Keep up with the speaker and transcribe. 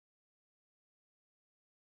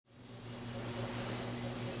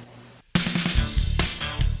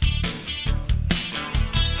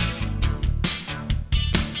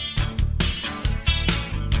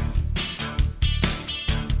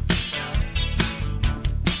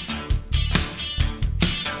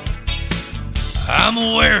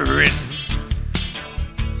I'm wearing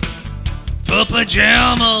full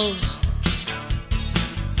pajamas.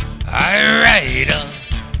 I ride a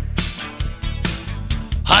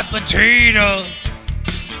hot potato.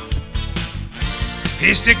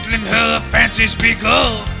 He's tickling her fancy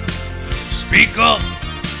speaker. Speak up,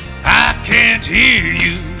 I can't hear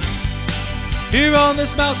you. Here on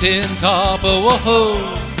this mountain top, oh,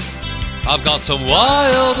 whoa, I've got some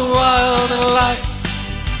wild, wild life.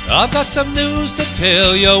 I've got some news to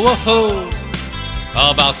tell you, whoa,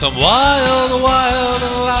 about some wild, wild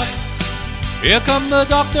life. Here come the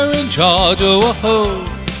doctor in charge, oh, whoa,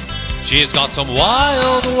 she's got some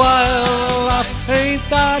wild, wild life. Ain't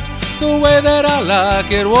that the way that I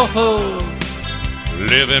like it, whoa,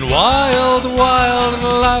 living wild, wild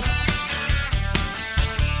life.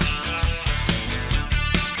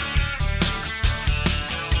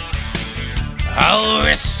 I'll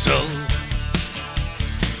wrestle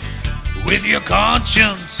with your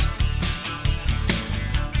conscience.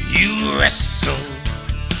 You wrestle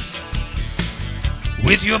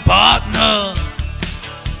with your partner.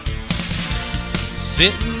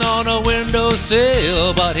 Sitting on a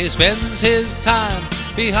windowsill, but he spends his time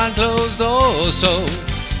behind closed doors. So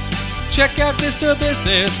check out Mr.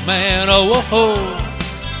 Businessman, oh, whoa.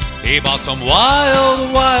 He bought some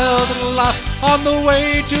wild, wild life on the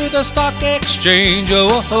way to the stock exchange,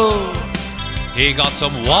 oh, whoa. He got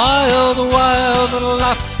some wild, wild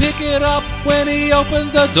life. Pick it up when he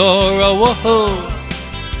opens the door, oh,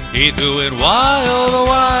 whoa. He threw in wild,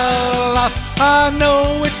 wild life. I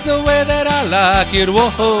know it's the way that I like it,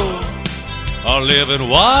 whoa, I'm living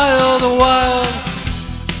wild, wild.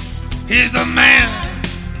 He's the man.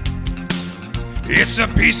 It's a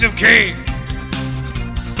piece of cake.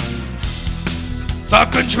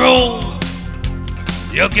 Thought control.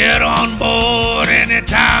 You'll get on board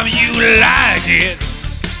anytime you like it.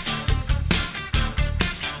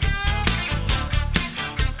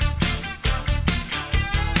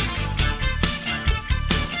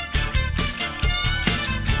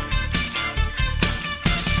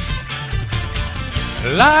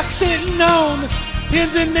 Like sitting on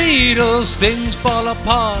pins and needles, things fall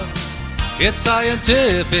apart. It's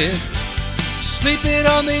scientific. Sleeping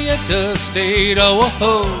on the interstate, oh,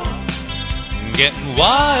 whoa. Getting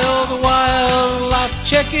wild, wild life.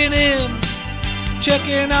 Checking in,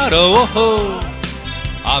 checking out, oh, whoa.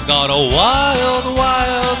 I've got a wild,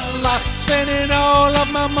 wild life. Spending all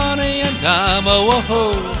of my money and time, oh,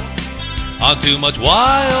 whoa. On too much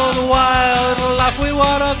wild, wild life. We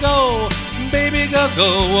wanna go, baby, go, go,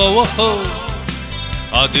 oh, whoa.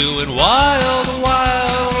 Doing wild,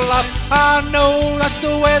 wild life. I know that's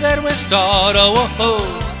the way that we start, oh,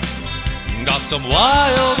 whoa. Got some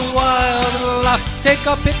wild, wild life. Take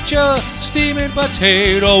a picture, steaming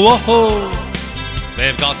potato, whoa.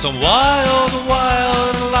 They've got some wild,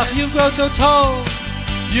 wild life. You've grown so tall,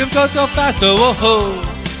 you've grown so fast, oh, whoa.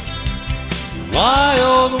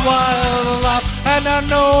 Wild, wild life. And I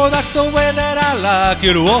know that's the way that I like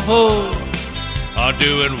it, whoa. I'm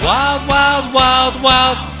doing wild, wild, wild,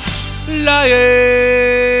 wild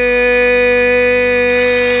life.